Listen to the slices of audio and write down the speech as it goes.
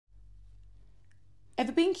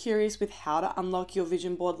Ever been curious with how to unlock your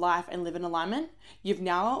vision board life and live in alignment? You've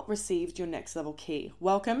now received your next level key.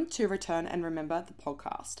 Welcome to Return and Remember the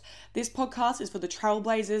podcast. This podcast is for the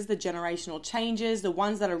trailblazers, the generational changes, the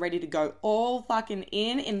ones that are ready to go all fucking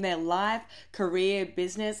in their life, career,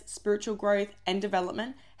 business, spiritual growth and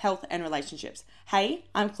development, health and relationships. Hey,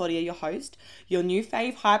 I'm Claudia, your host, your new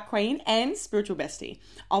fave hype queen and spiritual bestie.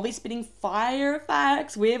 I'll be spitting fire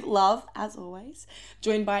facts with love, as always,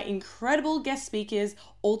 joined by incredible guest speakers,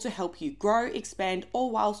 all to help you grow, expand, all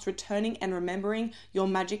whilst returning and remembering your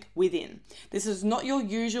magic within. This is not your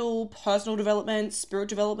usual personal development, spirit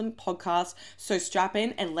development podcast, so strap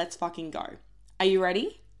in and let's fucking go. Are you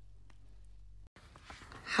ready?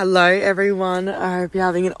 Hello, everyone. I hope you're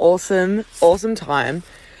having an awesome time.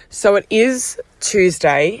 So it is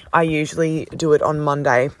Tuesday. I usually do it on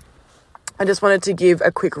Monday. I just wanted to give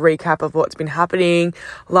a quick recap of what's been happening.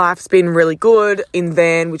 Life's been really good in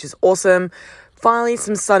van, which is awesome. Finally,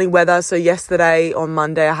 some sunny weather. So yesterday on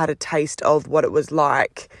Monday, I had a taste of what it was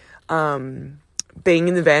like being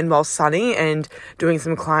in the van while sunny and doing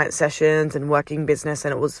some client sessions and working business,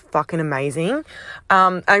 and it was fucking amazing.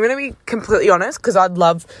 I'm going to be completely honest because I'd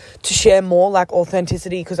love to share more like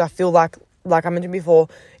authenticity, because I feel like I mentioned before,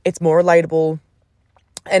 it's more relatable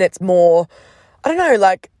and it's more, I don't know,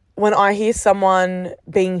 like when I hear someone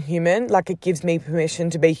being human, like it gives me permission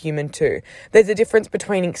to be human too. There's a difference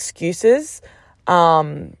between excuses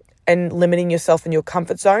and limiting yourself in your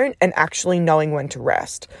comfort zone and actually knowing when to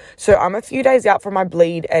rest. So I'm a few days out from my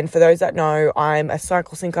bleed, and for those that know, I'm a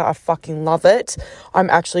cycle syncer. I fucking love it. I'm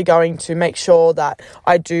actually going to make sure that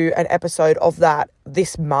I do an episode of that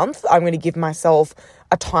this month. I'm going to give myself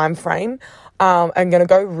a time frame. I'm going to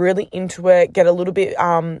go really into it, get a little bit,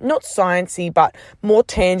 not sciencey, but more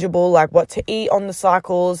tangible, like what to eat on the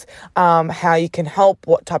cycles, how you can help,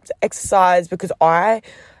 what types of exercise, because I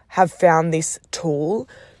have found this tool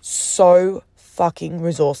so fucking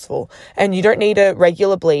resourceful. And you don't need a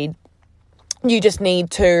regular bleed. You just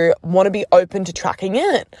need to want to be open to tracking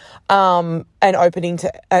it, and open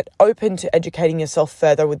to educating yourself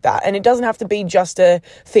further with that. And it doesn't have to be just a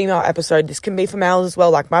female episode. This can be for males as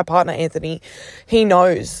well. Like my partner, Anthony, he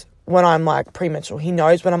knows when I'm like premenstrual. He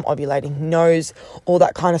knows when I'm ovulating. He knows all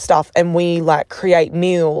that kind of stuff. And we like create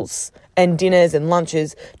meals and dinners and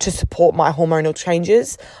lunches to support my hormonal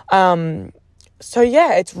changes. So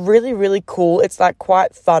yeah, it's really, really cool. It's like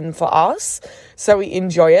quite fun for us. So we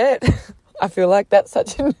enjoy it. I feel like that's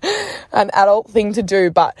such an adult thing to do.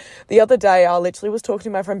 But the other day, I literally was talking to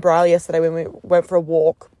my friend Briley yesterday when we went for a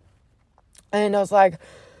walk. And I was like,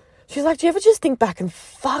 she's like, do you ever just think back and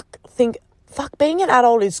fuck, being an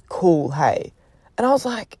adult is cool, hey? And I was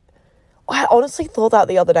like, I honestly thought that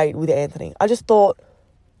the other day with Anthony. I just thought,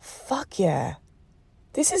 fuck yeah.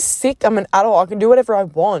 This is sick. I'm an adult. I can do whatever I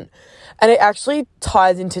want. And it actually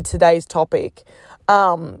ties into today's topic.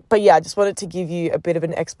 But yeah, I just wanted to give you a bit of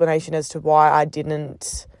an explanation as to why I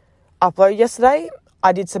didn't upload yesterday.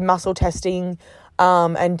 I did some muscle testing,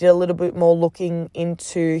 and did a little bit more looking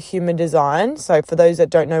into human design. So for those that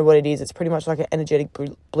don't know what it is, it's pretty much like an energetic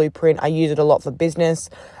blueprint. I use it a lot for business,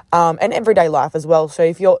 and everyday life as well. So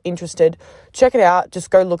if you're interested, check it out. Just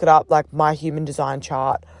go look it up, like my human design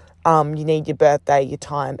chart. You need your birthday, your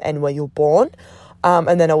time, and where you're born.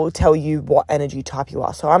 And then it will tell you what energy type you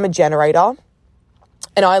are. So I'm a generator.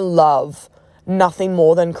 And I love nothing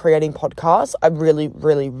more than creating podcasts. I really,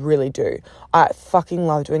 really, really do. I fucking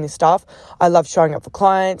love doing this stuff. I love showing up for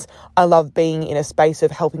clients. I love being in a space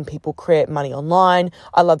of helping people create money online.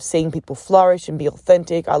 I love seeing people flourish and be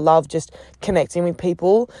authentic. I love just connecting with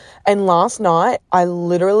people. And last night, I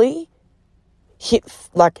literally hit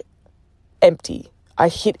like empty. I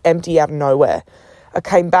hit empty out of nowhere. I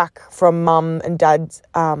came back from mum and dad's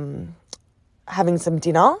having some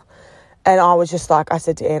dinner. And I was just like, I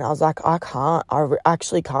said to Anne, I was like, I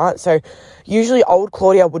actually can't. So usually old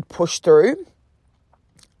Claudia would push through.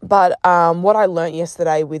 But what I learnt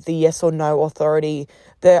yesterday with the yes or no authority,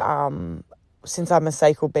 since I'm a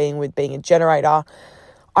sacral being with being a generator,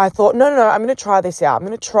 I thought, no, I'm going to try this out. I'm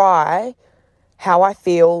going to try how I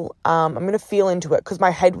feel. I'm going to feel into it, because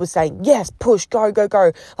my head was saying, yes, push, go.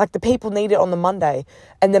 Like the people need it on the Monday.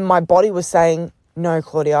 And then my body was saying, no,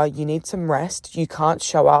 Claudia, you need some rest. You can't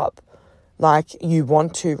show up like you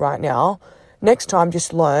want to right now. Next time,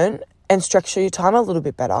 just learn and structure your time a little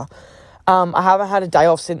bit better. I haven't had a day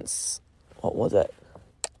off since, what was it?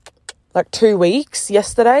 Like 2 weeks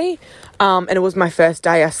yesterday. And it was my first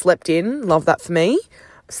day. I slept in. Love that for me.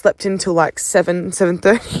 Slept in till like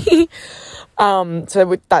 7:30.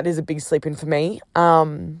 So that is a big sleep in for me.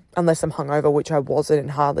 Unless I'm hungover, which I wasn't and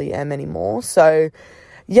hardly am anymore. So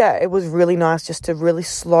yeah, it was really nice just to really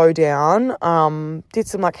slow down. Did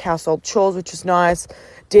some like household chores, which was nice.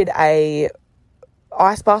 Did a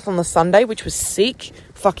ice bath on the Sunday, which was sick.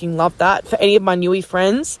 Fucking loved that. For any of my newie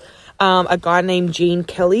friends, a guy named Gene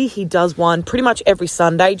Kelly, he does one pretty much every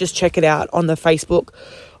Sunday. Just check it out on Facebook,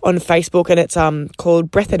 and it's called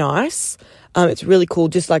Breath and Ice. It's really cool,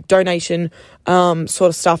 just like donation sort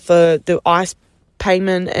of stuff for the ice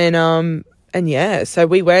payment, and yeah, so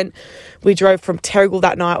we drove from Terrigal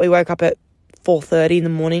that night. We woke up at 4:30 in the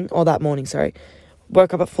morning, woke up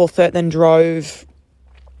at 4:30, then drove,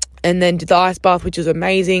 and then did the ice bath, which was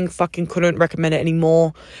amazing. Fucking couldn't recommend it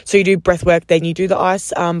anymore. So you do breath work, then you do the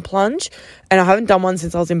ice plunge. And I haven't done one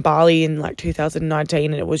since I was in Bali in like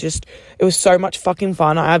 2019. And it was so much fucking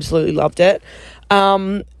fun. I absolutely loved it.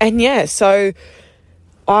 And yeah, so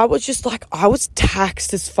I was just like, I was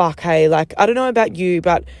taxed as fuck, hey. Like, I don't know about you,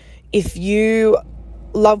 but if you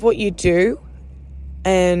love what you do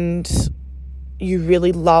and you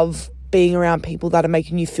really love being around people that are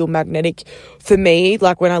making you feel magnetic, for me,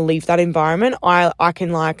 like when I leave that environment, I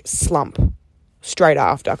can like slump straight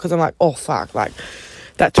after, because I'm like, oh fuck, like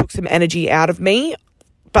that took some energy out of me,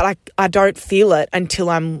 but I don't feel it until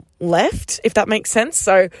I'm left, if that makes sense.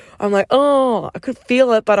 So I'm like, oh, I could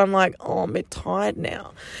feel it, but I'm like, oh, I'm a bit tired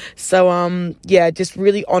now. So yeah, just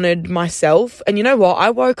really honoured myself. And you know what, I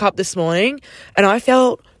woke up this morning and I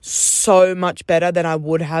felt so much better than I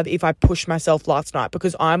would have if I pushed myself last night,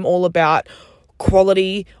 because I'm all about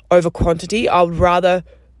quality over quantity. I would rather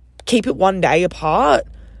keep it one day apart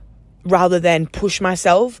rather than push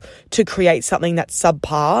myself to create something that's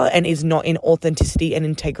subpar and is not in authenticity and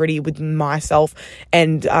integrity with myself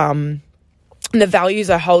and the values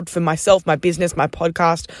I hold for myself, my business, my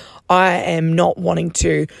podcast. I am not wanting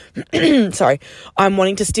to, I'm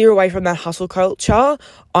wanting to steer away from that hustle culture.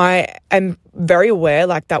 I am very aware,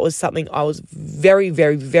 like that was something I was very,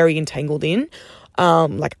 very, very entangled in.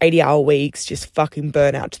 Like 80-hour weeks, just fucking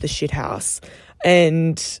burn out to the shit house.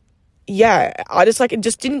 And yeah, I just like, it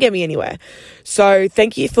just didn't get me anywhere. So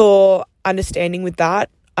thank you for understanding with that.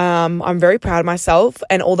 I'm very proud of myself,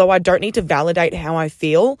 and although I don't need to validate how I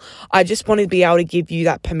feel, I just want to be able to give you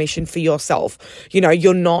that permission for yourself. You know,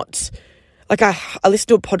 you're not, like I listened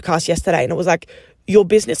to a podcast yesterday and it was like, your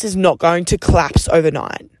business is not going to collapse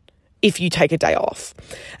overnight if you take a day off.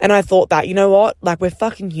 And I thought that, you know what, like we're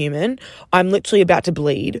fucking human. I'm literally about to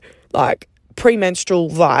bleed, like premenstrual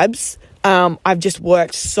vibes. I've just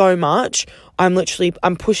worked so much. I'm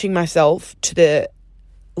pushing myself to the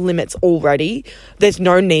limits already. There's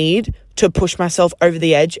no need to push myself over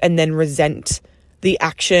the edge and then resent the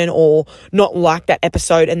action or not like that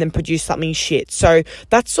episode and then produce something shit. So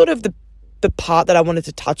that's sort of the part that I wanted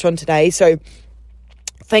to touch on today. So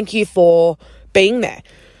thank you for being there.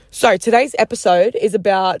 So today's episode is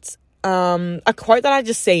about a quote that I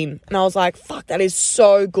just seen, and I was like, fuck, that is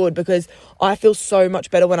so good, because I feel so much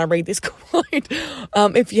better when I read this quote.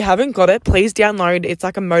 If you haven't got it, please download. It's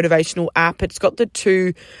like a motivational app. It's got the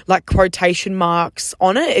 2 like quotation marks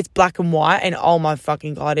on it. It's black and white, and oh my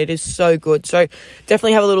fucking God, it is so good. So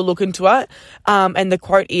definitely have a little look into it. And the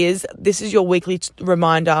quote is, this is your weekly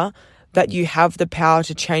reminder that you have the power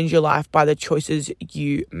to change your life by the choices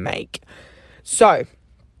you make. So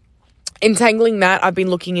entangling that, I've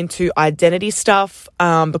been looking into identity stuff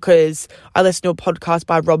because I listened to a podcast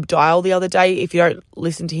by Rob Dial the other day. If you don't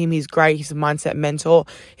listen to him, he's great. He's a mindset mentor.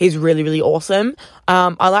 He's really, really awesome.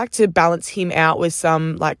 I like to balance him out with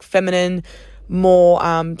some like feminine, more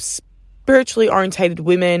spiritually orientated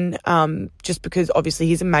women, just because obviously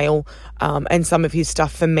he's a male, and some of his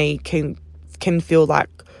stuff for me can feel like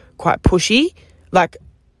quite pushy, like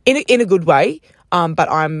in a good way. But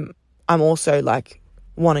I'm also like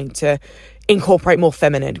wanting to incorporate more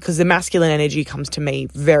feminine, because the masculine energy comes to me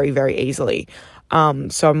very, very easily.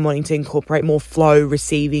 So I'm wanting to incorporate more flow,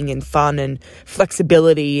 receiving, and fun and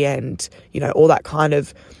flexibility and, you know, all that kind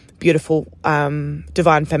of beautiful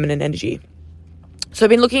divine feminine energy. So I've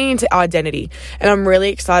been looking into identity, and I'm really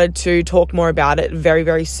excited to talk more about it very,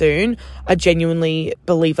 very soon. I genuinely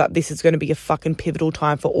believe that this is going to be a fucking pivotal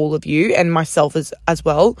time for all of you and myself as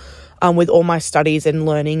well, with all my studies and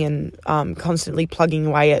learning and constantly plugging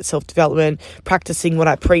away at self-development, practicing what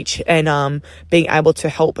I preach, and being able to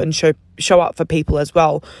help and show up for people as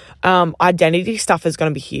well. Identity stuff is going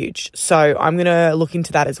to be huge. So I'm going to look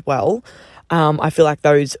into that as well. I feel like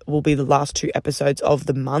those will be the last 2 episodes of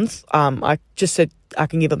the month. I just said I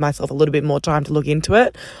can give myself a little bit more time to look into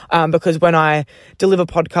it, because when I deliver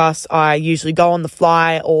podcasts, I usually go on the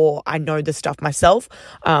fly or I know the stuff myself.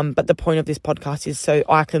 But the point of this podcast is so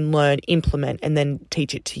I can learn, implement, and then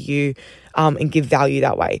teach it to you, and give value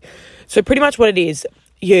that way. So pretty much what it is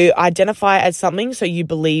you identify as something, so you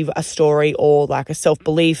believe a story or like a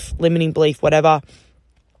self-belief, limiting belief, whatever,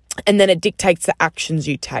 and then it dictates the actions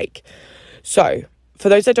you take. So for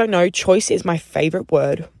those that don't know, choice is my favorite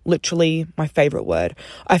word, literally my favorite word.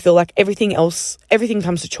 I feel like everything comes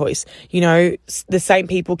to choice. You know, the same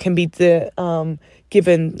people can be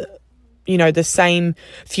given, you know, the same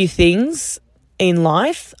few things in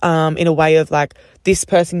life, in a way of like, this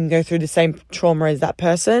person can go through the same trauma as that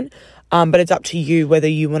person. But it's up to you whether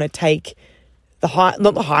you want to take not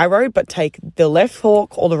the high road, but take the left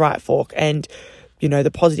fork or the right fork, and, you know,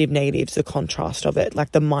 the positive, negatives, the contrast of it,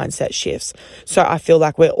 like the mindset shifts. So I feel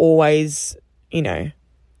like we're always, you know,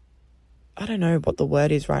 I don't know what the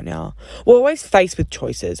word is right now. We're always faced with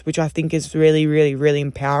choices, which I think is really, really, really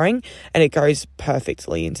empowering. And it goes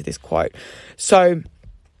perfectly into this quote. So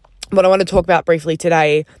what I want to talk about briefly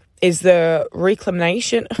today is the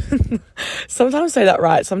reclamation. Sometimes I say that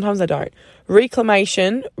right, sometimes I don't.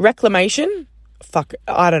 Reclamation. Fuck,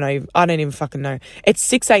 I don't know. I don't even fucking know. It's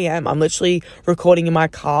 6 a.m. I'm literally recording in my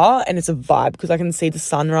car, and it's a vibe because I can see the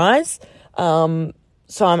sunrise.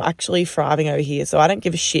 So I'm actually thriving over here. So I don't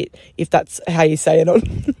give a shit if that's how you say it or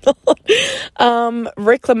not.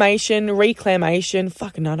 Reclamation,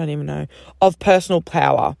 fucking I don't even know, of personal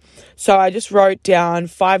power. So I just wrote down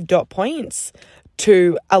 5 dot points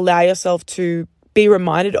to allow yourself to be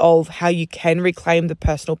reminded of how you can reclaim the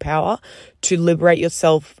personal power to liberate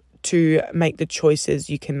yourself to make the choices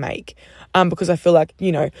you can make. Because I feel like,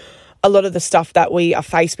 you know, a lot of the stuff that we are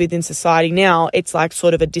faced with in society now, it's like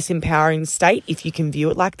sort of a disempowering state, if you can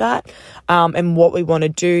view it like that. And what we want to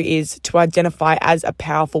do is to identify as a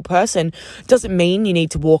powerful person. Doesn't mean you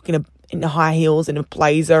need to walk in high heels and a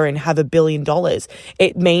blazer and have $1 billion.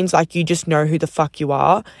 It means like you just know who the fuck you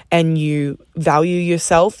are and you value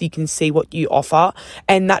yourself. You can see what you offer.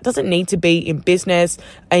 And that doesn't need to be in business,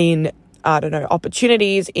 in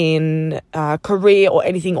opportunities, in career or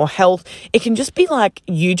anything, or health. It can just be like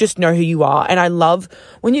you just know who you are. And I love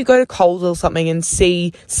when you go to Coles or something and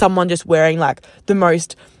see someone just wearing like the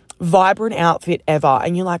most vibrant outfit ever,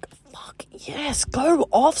 and you're like, fuck yes, go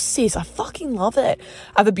off, sis. I fucking love it.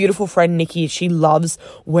 I have a beautiful friend, Nikki. She loves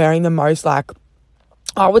wearing the most, like,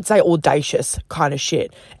 I would say audacious kind of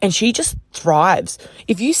shit. And she just thrives.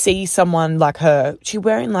 If you see someone like her, she's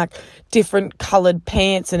wearing like different coloured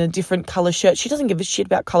pants and a different colour shirt. She doesn't give a shit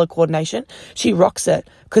about colour coordination. She rocks it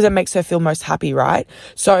because it makes her feel most happy, right?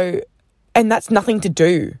 So, and that's nothing to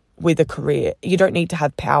do with a career. You don't need to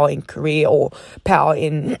have power in career or power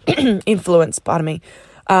in influence, pardon me.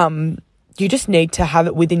 You just need to have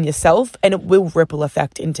it within yourself, and it will ripple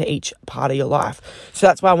effect into each part of your life. So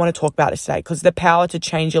that's why I want to talk about it today, because the power to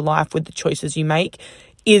change your life with the choices you make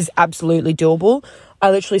is absolutely doable.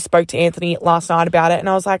 I literally spoke to Anthony last night about it, and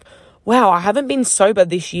I was like, wow, I haven't been sober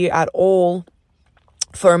this year at all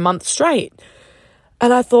for a month straight.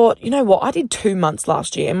 And I thought, you know what? I did 2 months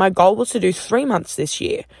last year, and my goal was to do 3 months this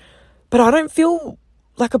year. But I don't feel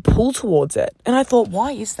like a pull towards it. And I thought,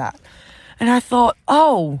 why is that? And I thought,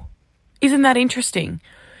 oh, isn't that interesting?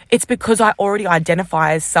 It's because I already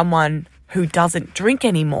identify as someone who doesn't drink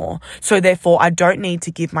anymore. So therefore, I don't need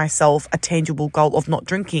to give myself a tangible goal of not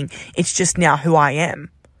drinking. It's just now who I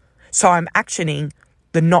am. So I'm actioning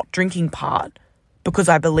the not drinking part because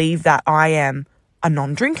I believe that I am a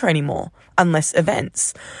non-drinker anymore, unless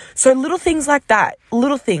events. So little things like that,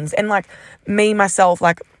 little things. And like me, myself,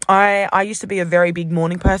 like I used to be a very big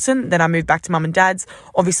morning person. Then I moved back to mum and dad's.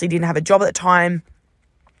 Obviously didn't have a job at the time.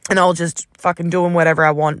 And I was just fucking doing whatever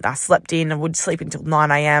I want. I slept in. I would sleep until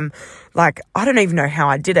 9 a.m. Like, I don't even know how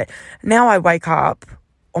I did it. Now I wake up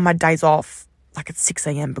on my days off, like at 6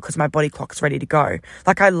 a.m. because my body clock's ready to go.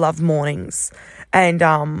 Like, I love mornings. And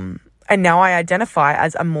now I identify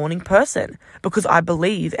as a morning person because I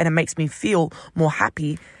believe, and it makes me feel more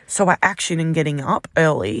happy. So I action in getting up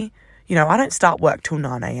early. You know, I don't start work till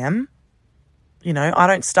 9 a.m. You know, I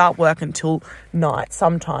don't start work until night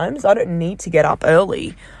sometimes. I don't need to get up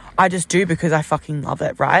early. I just do because I fucking love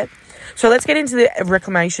it, right? So let's get into the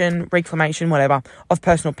reclamation, whatever, of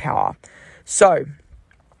personal power. So,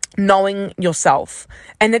 knowing yourself.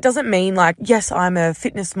 And it doesn't mean like, yes, I'm a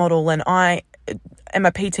fitness model and I am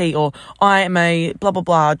a PT, or I am a blah, blah,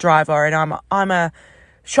 blah driver and I'm a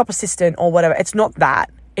shop assistant or whatever. It's not that.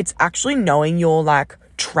 It's actually knowing your like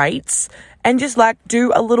traits and just like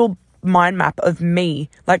do a little mind map of me,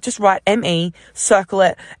 like just write ME, circle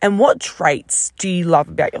it, and what traits do you love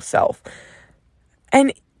about yourself?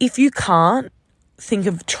 And if you can't think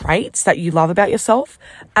of traits that you love about yourself,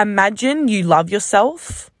 imagine you love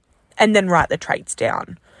yourself and then write the traits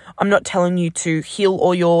down. I'm not telling you to heal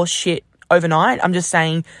all your shit overnight. I'm just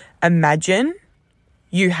saying imagine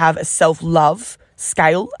you have a self-love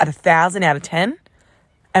scale at 1,000 out of 10,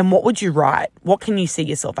 and what would you write? What can you see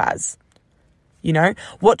yourself as? You know,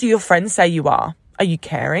 what do your friends say you are? Are you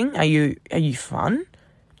caring? Are you fun?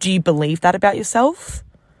 Do you believe that about yourself?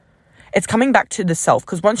 It's coming back to the self,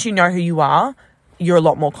 because once you know who you are, you're a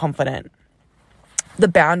lot more confident. The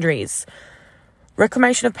boundaries.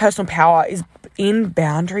 Reclamation of personal power is in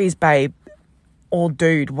boundaries, babe. Or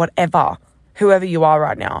dude, whatever. Whoever you are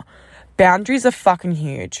right now. Boundaries are fucking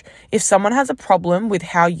huge. If someone has a problem with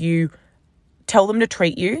how you tell them to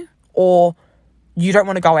treat you, or you don't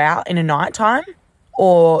want to go out in a night time,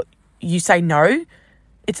 or you say no,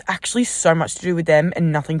 it's actually so much to do with them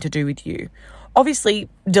and nothing to do with you. Obviously,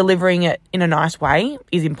 delivering it in a nice way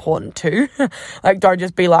is important too. Like, don't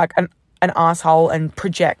just be like an asshole and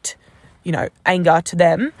project, you know, anger to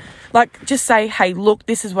them. Like, just say, hey, look,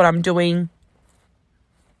 this is what I'm doing.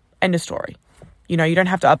 End of story. You know, you don't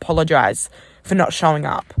have to apologize for not showing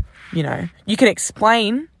up. You know, you can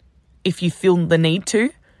explain if you feel the need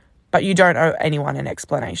to, but you don't owe anyone an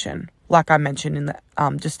explanation, like I mentioned in the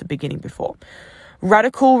just the beginning before.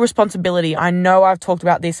 Radical responsibility. I know I've talked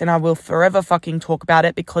about this and I will forever fucking talk about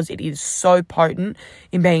it because it is so potent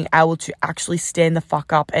in being able to actually stand the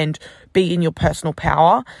fuck up and be in your personal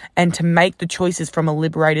power and to make the choices from a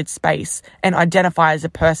liberated space and identify as a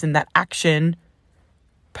person that action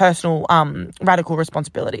personal radical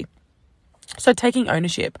responsibility. So taking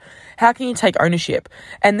ownership. How can you take ownership?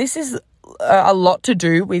 And this is a lot to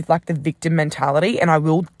do with like the victim mentality, and I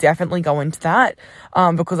will definitely go into that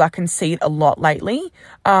because I can see it a lot lately.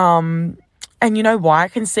 And you know why I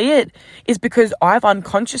can see it is because I've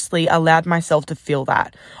unconsciously allowed myself to feel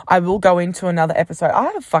that. I will go into another episode.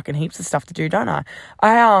 I have fucking heaps of stuff to do, don't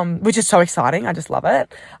I? Which is so exciting. I just love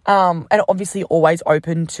it. And obviously always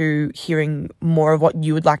open to hearing more of what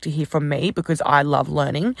you would like to hear from me, because I love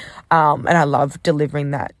learning. And I love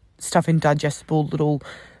delivering that stuff in digestible little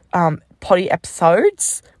potty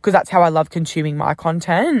episodes, because that's how I love consuming my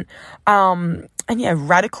content. And yeah,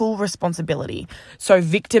 radical responsibility. So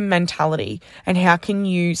victim mentality, and how can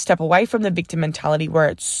you step away from the victim mentality where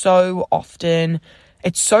it's so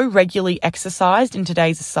regularly exercised in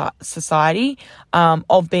today's society,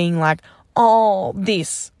 of being like, oh,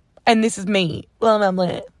 this, and this is me, blah, blah,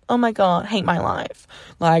 blah. Oh my God, hate my life.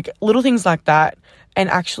 Like little things like that, and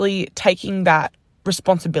actually taking that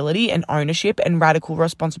responsibility and ownership and radical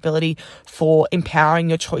responsibility for empowering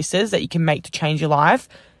your choices that you can make to change your life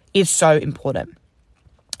is so important.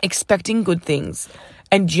 Expecting good things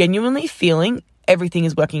and genuinely feeling everything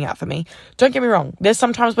is working out for me. Don't get me wrong. There's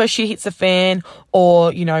some times where shit hits the fan,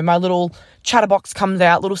 or, you know, my little chatterbox comes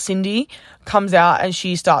out, little Cindy comes out and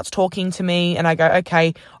she starts talking to me, and I go,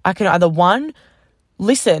 okay, I can either one,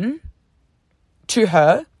 listen to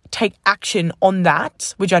her, take action on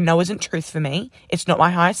that, which I know isn't truth for me. It's not my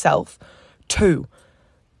higher self. 2,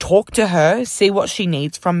 talk to her, see what she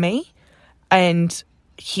needs from me, and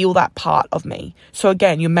heal that part of me. So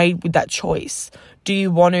again, you're made with that choice. Do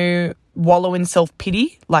you want to wallow in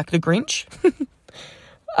self-pity like the Grinch?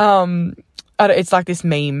 It's like this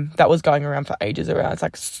meme that was going around for ages around. It's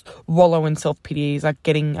like wallow in self-pity is like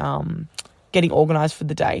getting organized for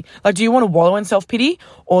the day. Like, do you want to wallow in self-pity,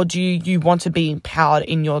 or do you want to be empowered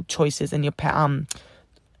in your choices and your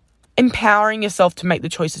empowering yourself to make the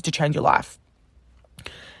choices to change your life?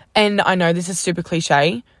 And I know this is super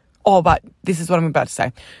cliche. Oh, but this is what I'm about to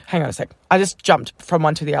say. Hang on a sec. I just jumped from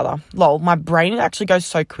one to the other. Lol, my brain actually goes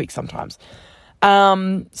so quick sometimes.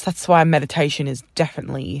 So that's why meditation is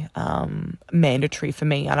definitely mandatory for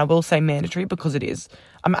me. And I will say mandatory because it is.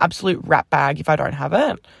 I'm an absolute rat bag if I don't have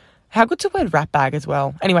it. How good's the word rat bag as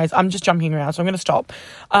well? Anyways, I'm just jumping around, so I'm going to stop.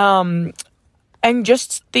 And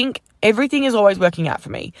just think everything is always working out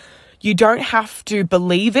for me. You don't have to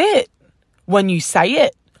believe it when you say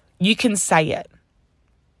it. You can say it.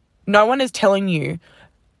 No one is telling you,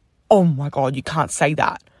 oh my God, you can't say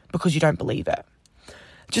that, because you don't believe it.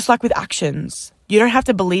 Just like with actions, you don't have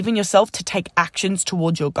to believe in yourself to take actions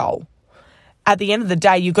towards your goal. At the end of the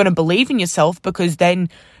day, you're going to believe in yourself, because then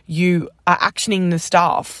you are actioning the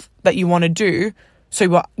stuff that you want to do.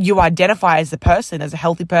 So you identify as the person, as a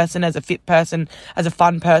healthy person, as a fit person, as a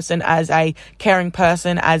fun person, as a caring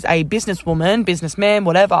person, as a businesswoman, businessman,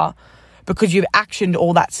 whatever, because you've actioned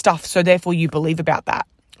all that stuff. So therefore you believe about that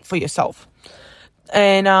for yourself.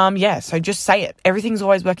 And so just say it. Everything's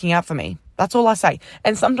always working out for me. That's all I say.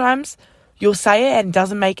 And sometimes you'll say it and it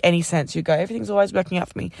doesn't make any sense. You go, everything's always working out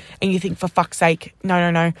for me. And you think, for fuck's sake,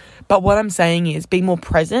 no. But what I'm saying is be more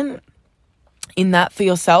present in that for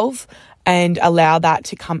yourself and allow that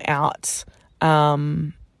to come out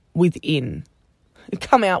within.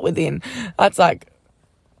 Come out within. That's like,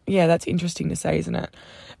 yeah, that's interesting to say, isn't it?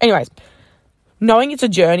 Anyways, knowing it's a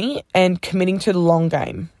journey and committing to the long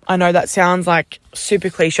game. I know that sounds like super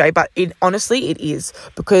cliche, but honestly, it is,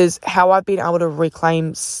 because how I've been able to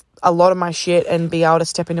reclaim a lot of my shit and be able to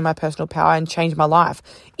step into my personal power and change my life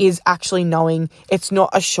is actually knowing it's not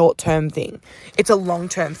a short-term thing. It's a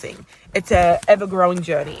long-term thing. It's a ever-growing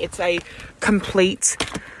journey. It's a complete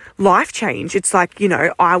life change. It's like, you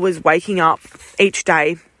know, I was waking up each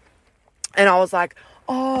day and I was like,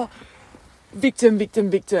 oh, victim.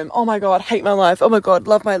 Oh my God, hate my life. Oh my God,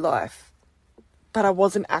 love my life. But I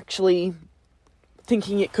wasn't actually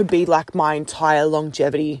thinking it could be like my entire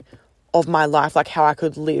longevity of my life, like how I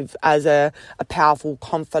could live as a powerful,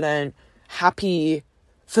 confident, happy,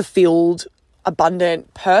 fulfilled,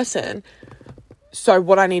 abundant person. So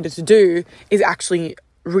what I needed to do is actually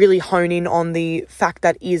really hone in on the fact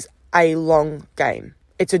that is a long game.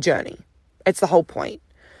 It's a journey. It's the whole point.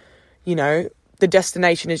 You know, the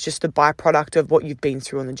destination is just a byproduct of what you've been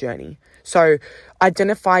through on the journey. So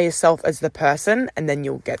identify yourself as the person and then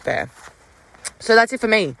you'll get there. So that's it for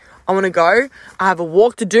me. I want to go. I have a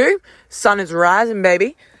walk to do. Sun is rising,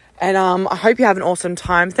 baby. And I hope you have an awesome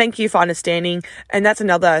time. Thank you for understanding. And that's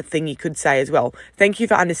another thing you could say as well. Thank you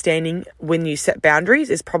for understanding when you set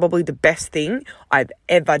boundaries is probably the best thing I've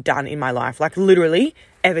ever done in my life. Like literally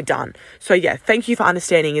ever done. So yeah, thank you for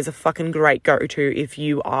understanding is a fucking great go-to if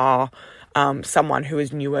you are someone who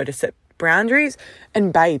is newer to set boundaries.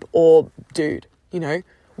 And babe or dude, you know,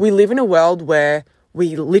 we live in a world where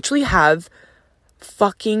we literally have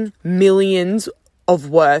fucking millions of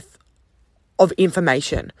worth of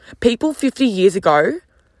information. People 50 years ago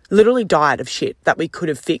literally died of shit that we could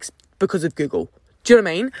have fixed because of Google. Do you know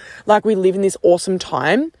what I mean? Like we live in this awesome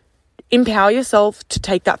time. Empower yourself to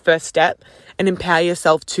take that first step and empower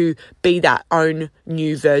yourself to be that own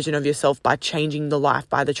new version of yourself by changing the life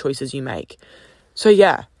by the choices you make. So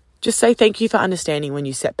yeah, just say thank you for understanding when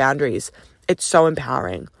you set boundaries. It's so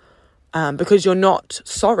empowering because you're not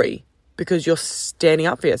sorry, because you're standing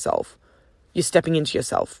up for yourself. You're stepping into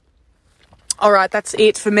yourself. All right, that's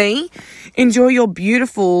it for me. Enjoy your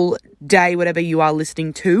beautiful day, whatever you are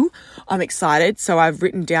listening to. I'm excited. So I've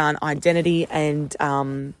written down identity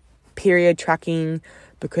and period tracking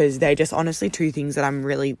because they're just honestly two things that I'm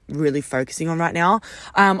really, really focusing on right now.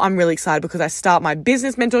 I'm really excited because I start my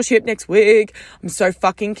business mentorship next week. I'm so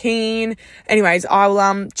fucking keen. Anyways, I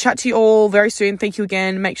will chat to you all very soon. Thank you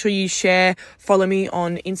again. Make sure you share, follow me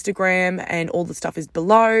on Instagram, and all the stuff is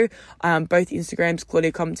below. Both Instagrams,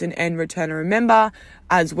 Claudia Compton and Return and Remember,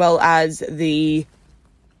 as well as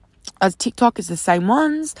TikTok is the same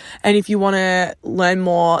ones. And if you want to learn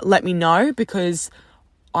more, let me know because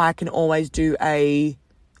I can always do a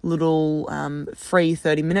little free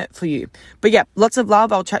 30-minute for you. But yeah, lots of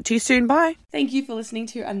love. I'll chat to you soon. Bye. Thank you for listening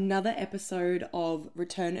to another episode of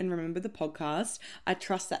Return and Remember the podcast. I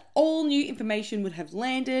trust that all new information would have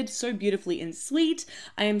landed so beautifully and sweet.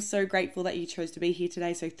 I am so grateful that you chose to be here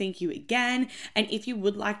today, so thank you again. And if you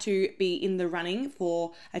would like to be in the running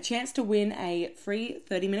for a chance to win a free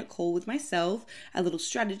 30-minute call with myself, a little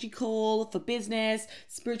strategy call for business,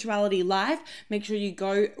 spirituality, life, make sure you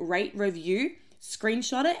go rate, review,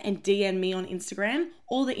 screenshot it and DM me on Instagram.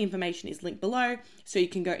 All the information is linked below so you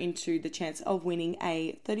can go into the chance of winning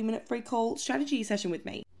a 30-minute free call strategy session with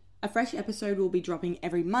me. A fresh episode will be dropping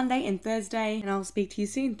every Monday and Thursday, and I'll speak to you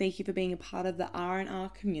soon. Thank you for being a part of the R&R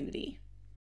community.